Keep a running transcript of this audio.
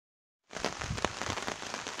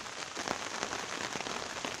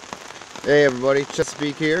Hey everybody,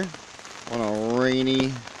 Chesapeake here on a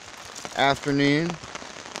rainy afternoon.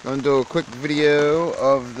 I'm going to do a quick video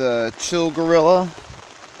of the Chill Gorilla.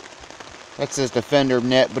 That's his Defender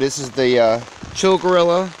net, but this is the Chill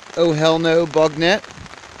Gorilla Oh Hell No bug net.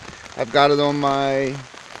 I've got it on my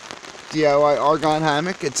DIY argon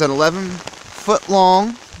hammock. It's an 11-foot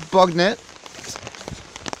long bug net.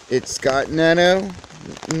 It's got nano,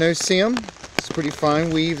 no seam. It's pretty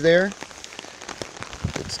fine weave there.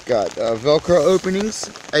 It's got Velcro openings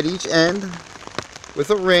at each end with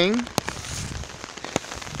a ring.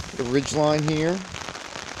 The ridge line here.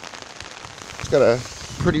 It's got a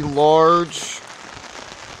pretty large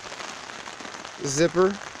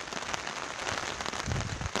zipper.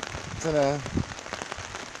 It's in a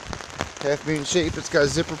half moon shape. It's got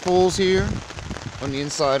zipper pulls here on the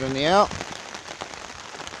inside and the out.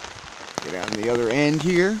 Get down the other end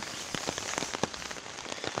here.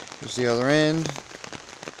 Here's the other end.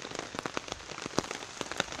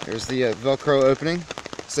 There's the Velcro opening.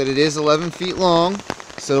 Said it is 11 feet long,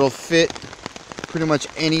 so it'll fit pretty much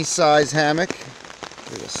any size hammock.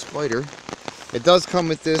 There's a spider. It does come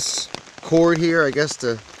with this cord here, I guess,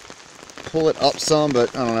 to pull it up some,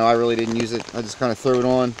 but I don't know, I really didn't use it. I just kind of throw it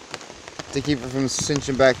on to keep it from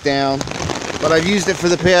cinching back down. But I've used it for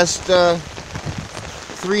the past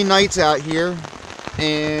 3 nights out here,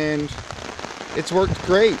 and it's worked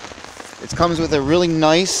great. It comes with a really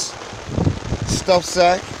nice stuff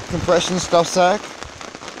sack, compression stuff sack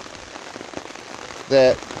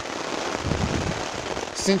that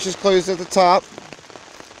cinches closed at the top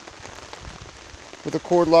with a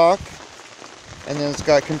cord lock, and then it's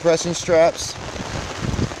got compression straps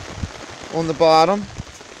on the bottom.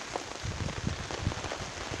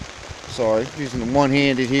 Sorry, using the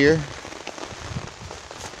one-handed here.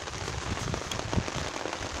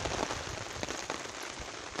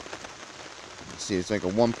 See, it's like a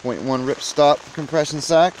 1.1 ripstop compression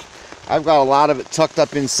sack. I've got a lot of it tucked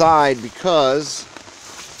up inside because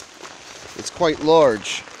it's quite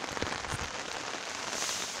large.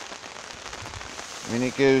 I mean,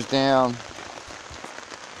 it goes down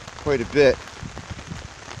quite a bit.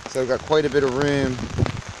 So I've got quite a bit of room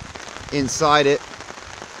inside it.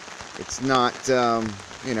 It's not,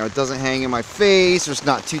 you know, it doesn't hang in my face, or it's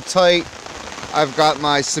not too tight. I've got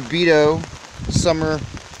my Subito summer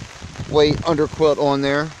weight underquilt on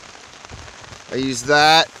there. I use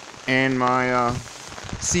that and my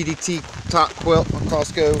CDT top quilt, my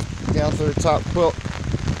Costco down through the top quilt,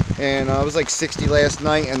 and it was like 60 last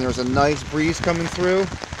night, and there was a nice breeze coming through,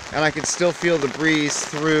 and I could still feel the breeze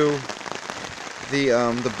through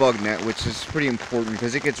the bug net, which is pretty important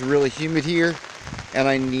because it gets really humid here, and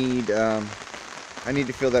I need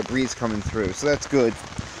to feel that breeze coming through, so that's good.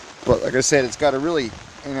 But like I said, it's got a really,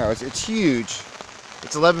 you know, it's huge.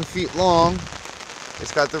 It's 11 feet long.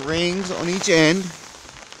 It's got the rings on each end.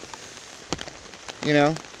 You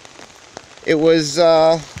know, it was,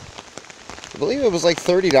 I believe it was like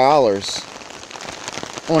 $30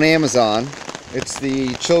 on Amazon. It's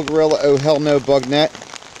the Chill Gorilla Oh Hell No bug net.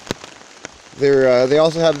 They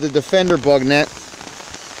also have the Defender bug net,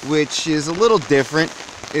 which is a little different.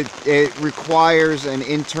 It requires an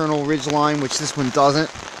internal ridge line, which this one doesn't.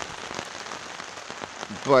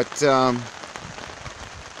 But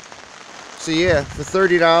so yeah, for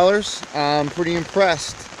 $30, I'm pretty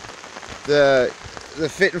impressed. The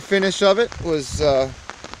fit and finish of it was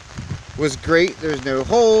great. There's no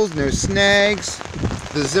holes, no snags.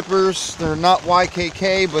 The zippers, they're not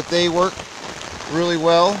YKK, but they work really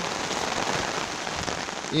well.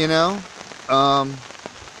 You know,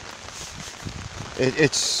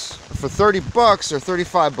 it's for 30 bucks or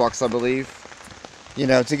 35 bucks, I believe. You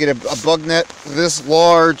know, to get a bug net this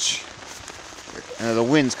large. The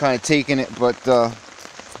wind's kind of taking it, but to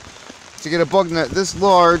get a bug net this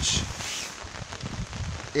large,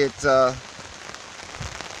 it's gonna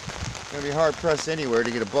be hard pressed anywhere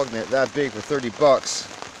to get a bug net that big for 30 bucks.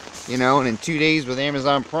 You know, and in 2 days with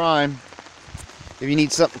Amazon Prime, if you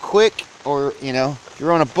need something quick, or you know,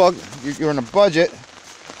 you're on a budget,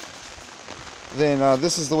 then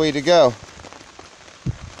this is the way to go.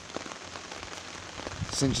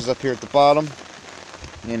 Cinches up here at the bottom.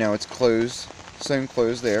 You know, it's closed. Sewn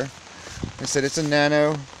closed there. I said it's a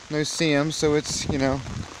nano, no seam, so it's, you know,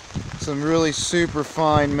 some really super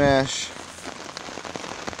fine mesh.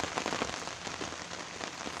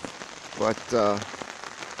 But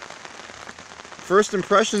first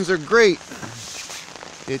impressions are great.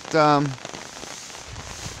 It's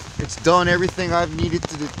done everything I've needed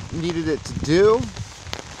it to do,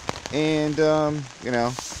 and you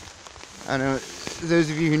know, I know those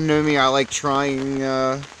of you who know me, I like trying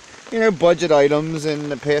you know, budget items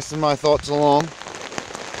and passing my thoughts along.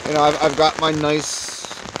 You know, I've got my nice,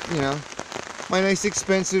 you know, my nice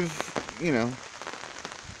expensive, you know,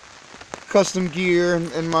 custom gear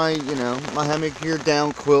and my, you know, my hammock gear,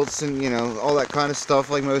 down quilts and, you know, all that kind of stuff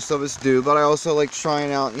like most of us do. But I also like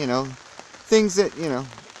trying out, you know, things that, you know,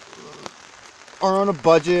 are on a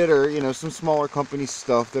budget, or, you know, some smaller company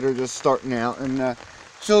stuff that are just starting out. And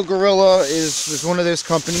Chill Gorilla is one of those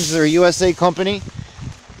companies. They're a USA company.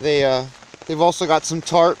 They've also got some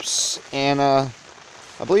tarps and I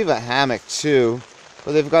believe a hammock too.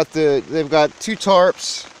 But they've got two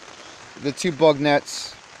tarps, the 2 bug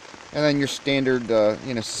nets, and then your standard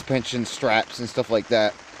you know, suspension straps and stuff like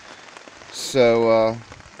that. So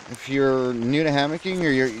if you're new to hammocking,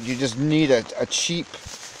 or you just need a cheap,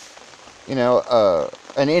 you know,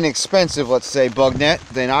 an inexpensive, let's say, bug net,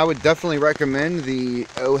 then I would definitely recommend the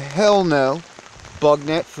Oh Hell No bug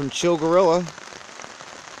net from Chill Gorilla.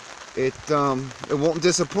 It won't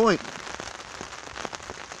disappoint.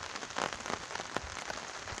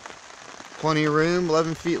 Plenty of room,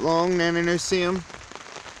 11 feet long, nano-no-seam,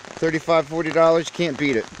 $35–40, can't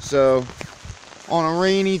beat it. So on a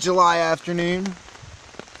rainy July afternoon,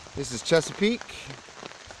 this is Chesapeake,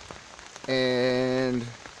 and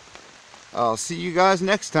I'll see you guys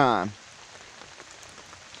next time.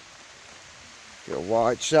 Get a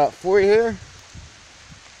wide shot for you here.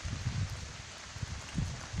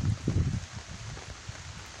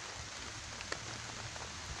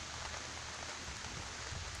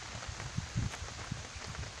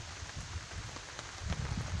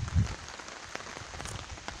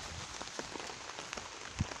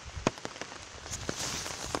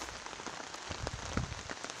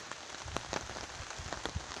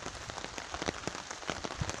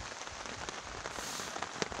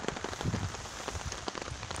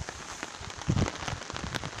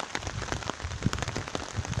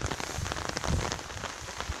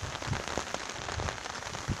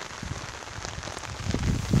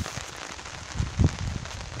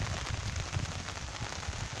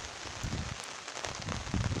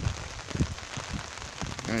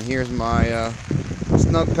 And here's my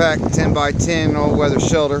Snugpak 10x10 all-weather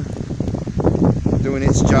shelter, doing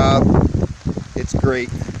its job. It's great.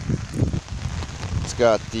 It's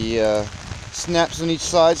got the snaps on each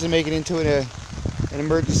side to make it into an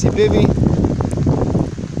emergency bivvy.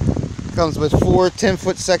 Comes with 4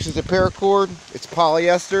 10-foot sections of paracord. It's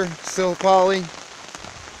polyester, silk poly,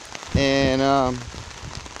 and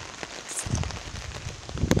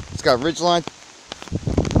it's got ridgeline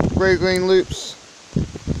gray grain loops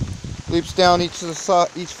down each of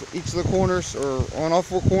the corners, or on all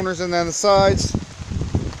 4 corners, and then the sides.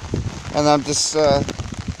 And I'm just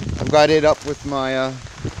I've got it up with my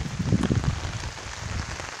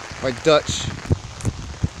my Dutch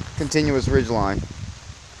continuous ridgeline.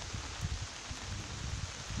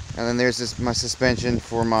 And then there's my suspension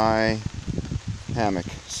for my hammock.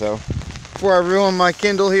 So before I ruin my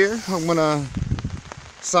Kindle here, I'm gonna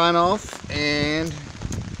sign off and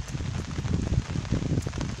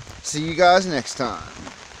see you guys next time.